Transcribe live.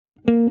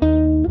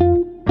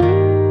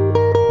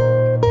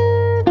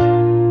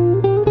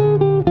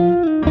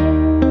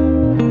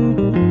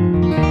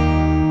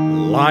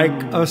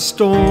Like a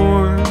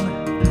storm,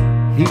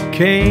 he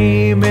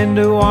came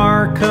into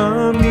our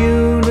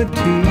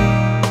community,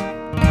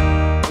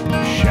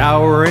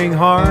 showering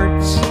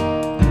hearts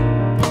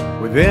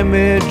with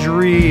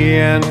imagery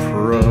and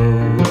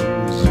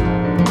prose.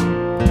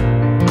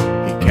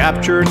 He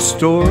captured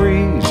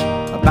stories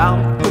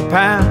about the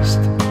past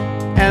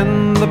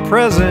and the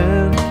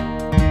present,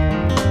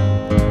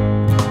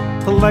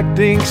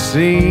 collecting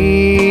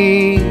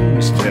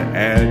scenes to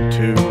add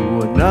to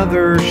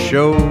another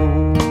show.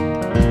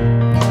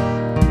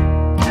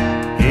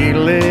 He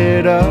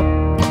lit up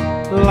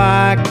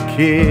like a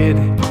kid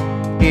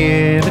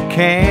in a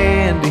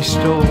candy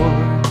store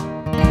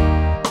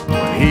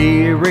when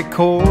he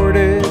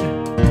recorded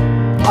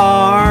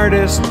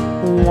artists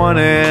one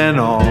and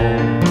all.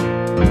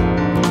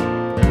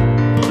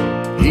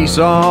 He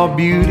saw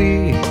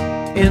beauty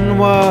in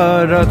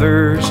what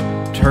others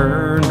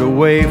turned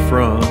away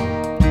from.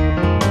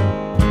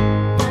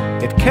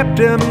 It kept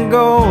him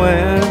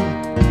going,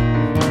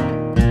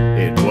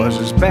 it was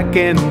his beck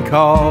and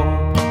call.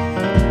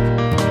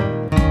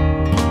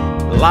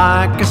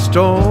 Like a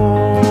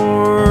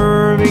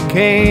storm he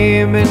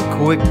came and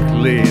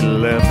quickly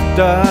left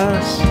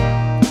us,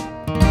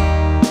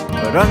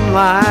 but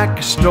unlike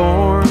a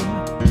storm,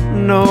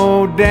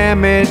 no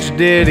damage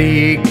did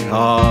he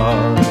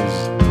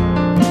cause.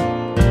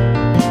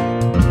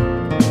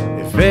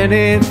 If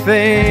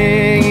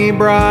anything, he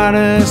brought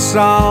us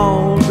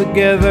all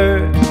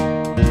together,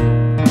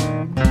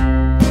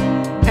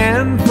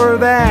 and for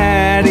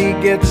that he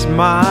gets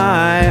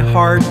my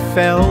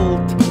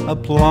heartfelt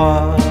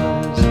applause.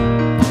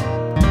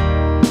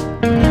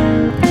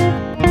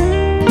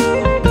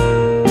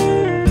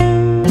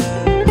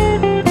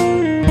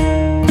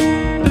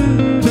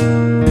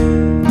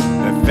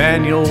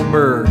 Nathaniel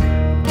Berg,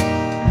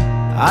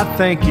 I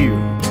thank you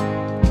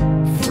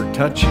for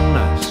touching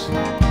us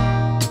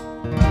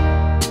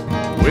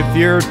with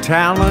your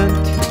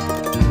talent,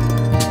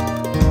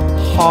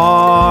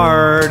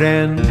 heart,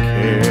 and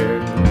care.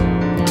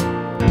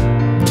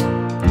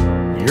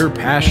 Your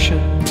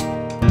passion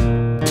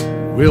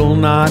will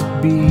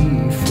not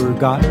be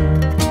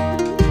forgotten.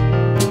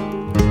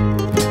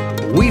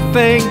 We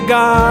thank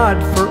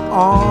God for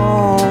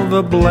all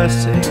the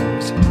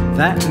blessings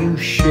that you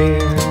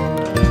share.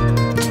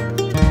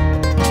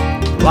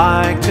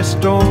 Like a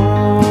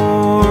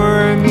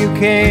storm you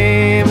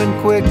came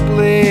and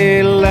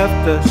quickly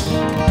left us,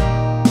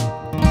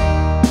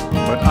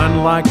 but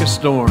unlike a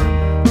storm,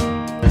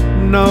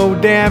 no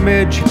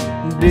damage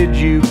did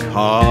you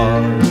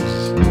cause.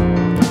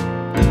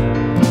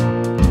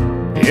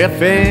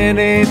 If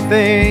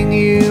anything,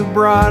 you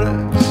brought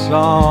us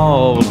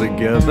all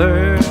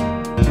together,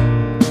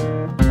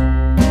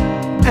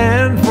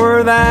 and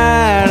for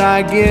that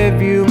I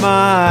give you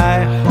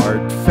my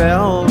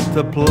heartfelt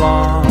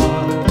applause.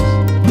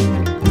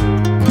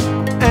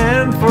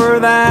 And for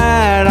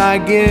that I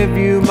give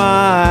you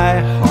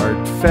my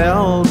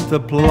heartfelt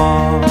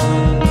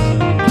applause.